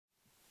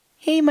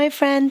Hey my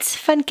friends,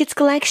 Fun Kids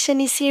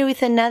Collection is here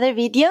with another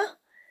video,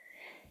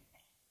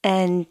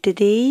 and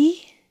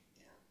today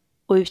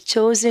we've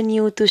chosen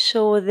you to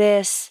show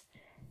this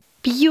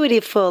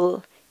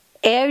beautiful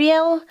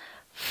Ariel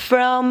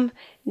from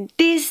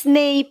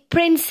Disney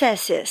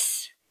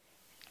Princesses.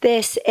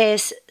 This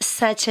is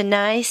such a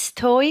nice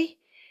toy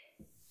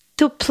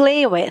to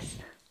play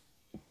with.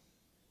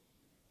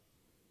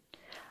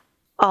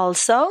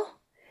 Also,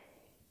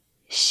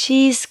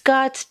 she's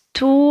got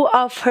two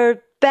of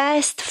her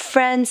best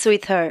friends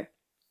with her.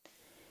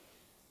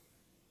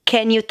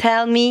 Can you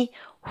tell me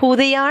who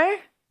they are?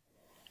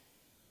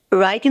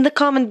 Write in the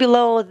comment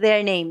below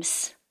their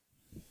names.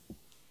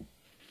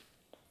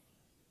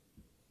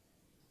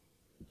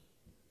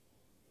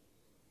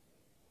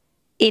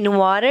 In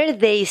water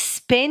they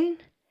spin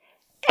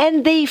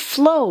and they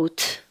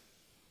float.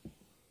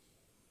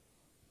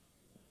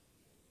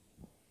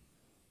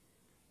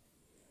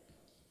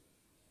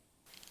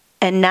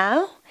 And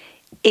now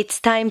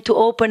it's time to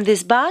open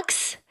this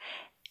box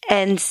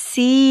and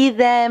see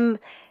them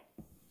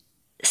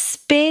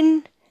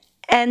spin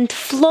and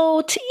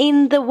float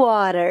in the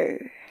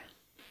water.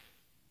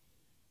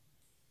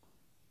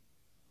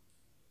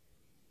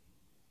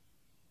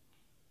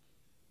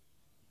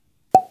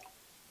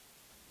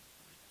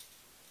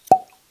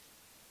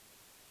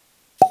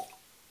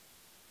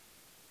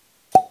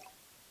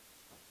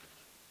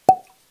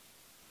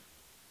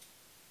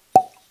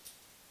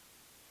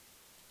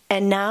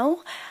 And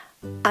now,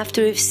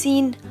 after we've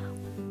seen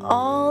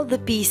all the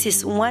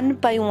pieces one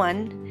by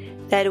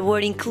one that were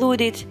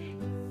included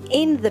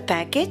in the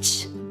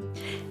package,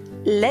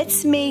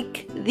 let's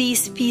make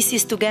these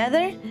pieces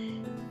together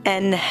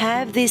and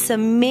have this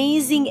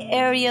amazing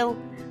Ariel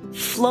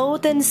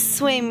float and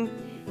swim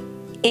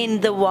in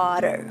the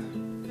water.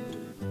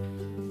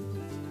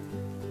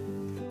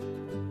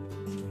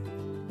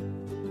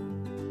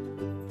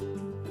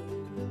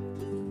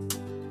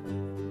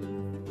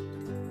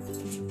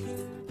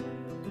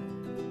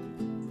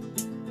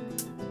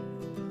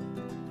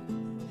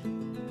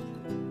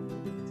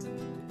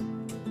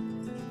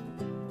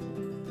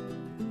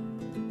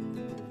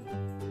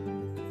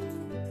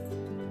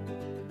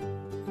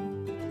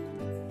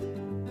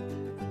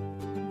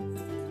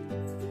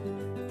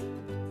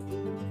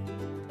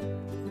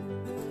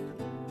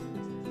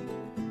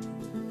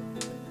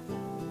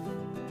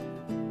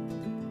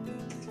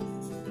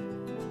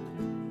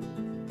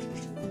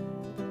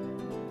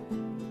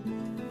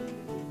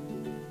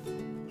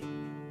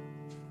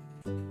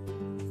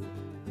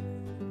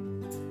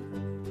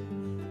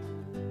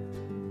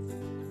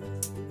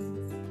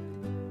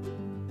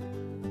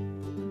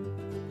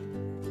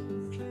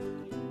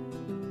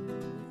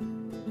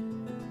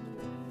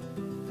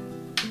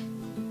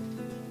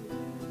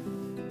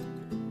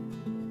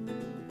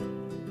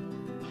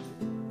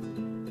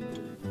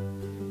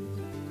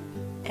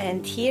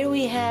 And here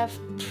we have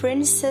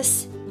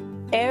Princess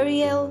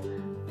Ariel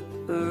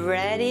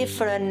ready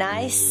for a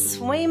nice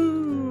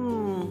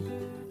swim.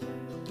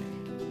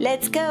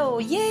 Let's go!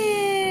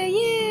 Yeah,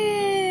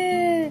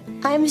 yeah!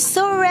 I'm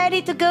so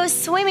ready to go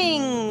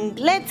swimming.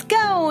 Let's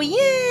go!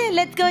 Yeah!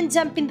 Let's go and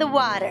jump in the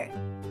water.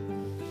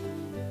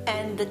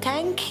 And the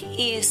tank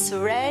is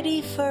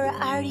ready for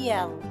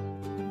Ariel.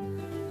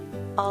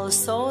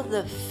 Also,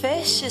 the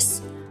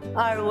fishes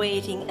are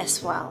waiting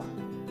as well.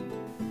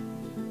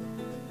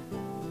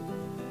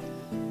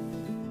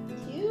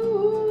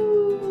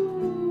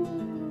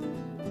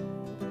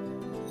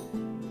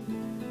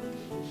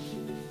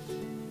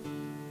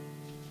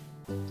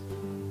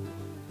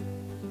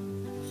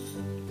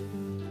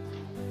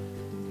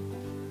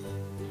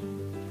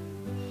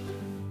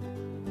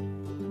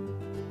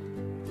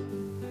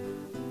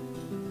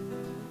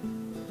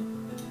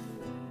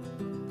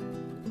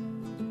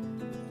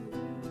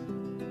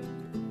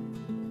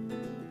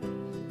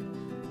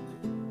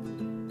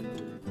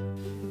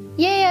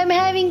 Yay, I'm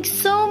having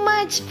so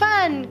much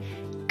fun!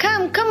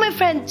 Come my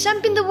friend,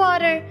 jump in the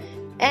water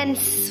and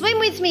swim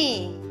with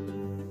me!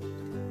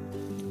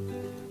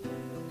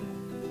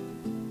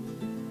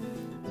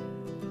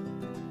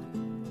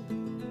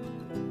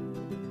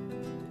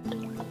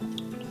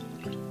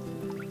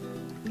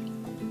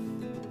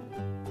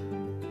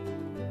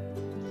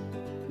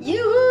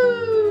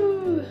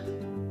 Yoo-hoo!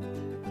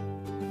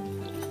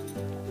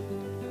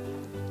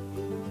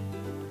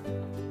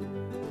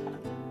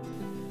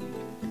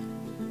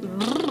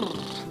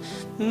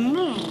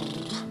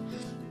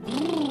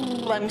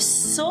 I'm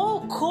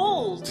so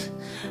cold.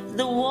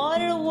 The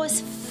water was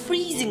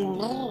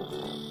freezing.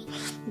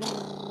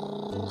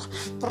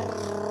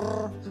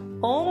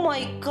 Oh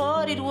my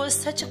god, it was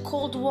such a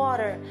cold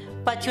water.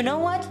 But you know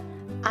what?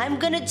 I'm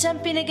gonna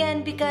jump in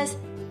again because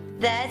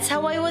that's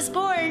how I was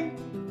born,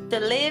 to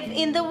live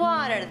in the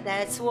water.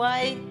 That's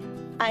why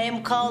I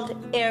am called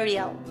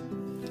Ariel.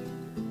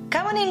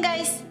 Come on in,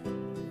 guys.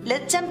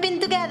 Let's jump in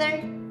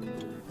together.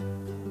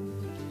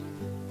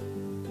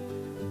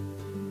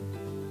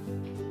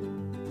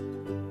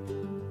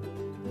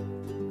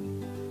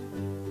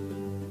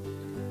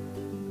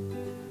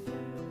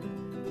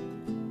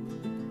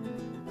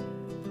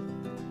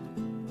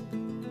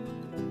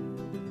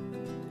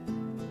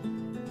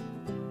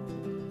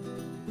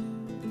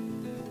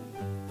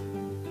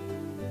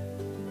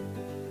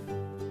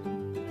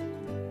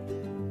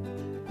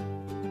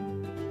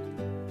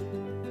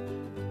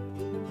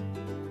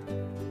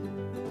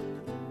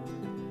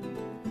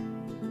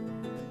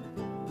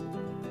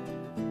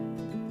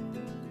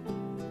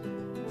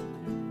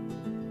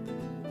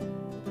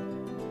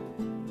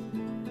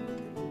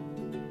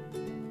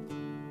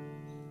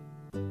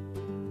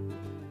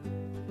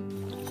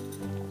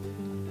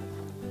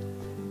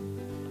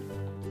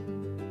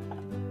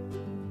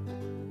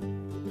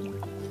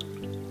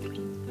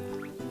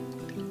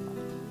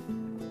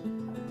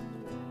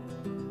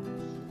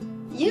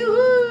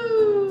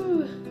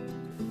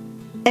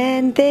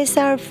 And this,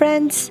 our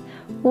friends,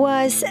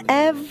 was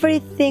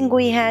everything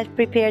we had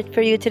prepared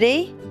for you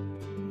today.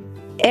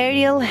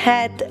 Ariel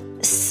had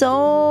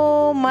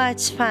so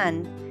much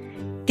fun.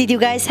 Did you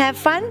guys have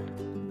fun?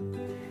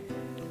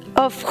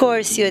 Of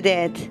course you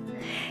did.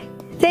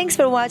 Thanks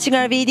for watching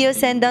our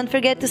videos, and don't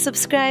forget to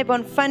subscribe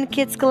on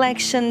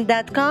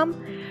funkidscollection.com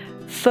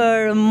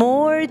for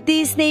more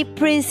Disney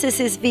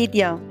Princesses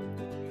video.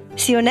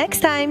 See you next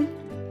time.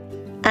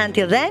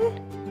 Until then,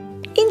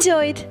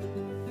 enjoy it!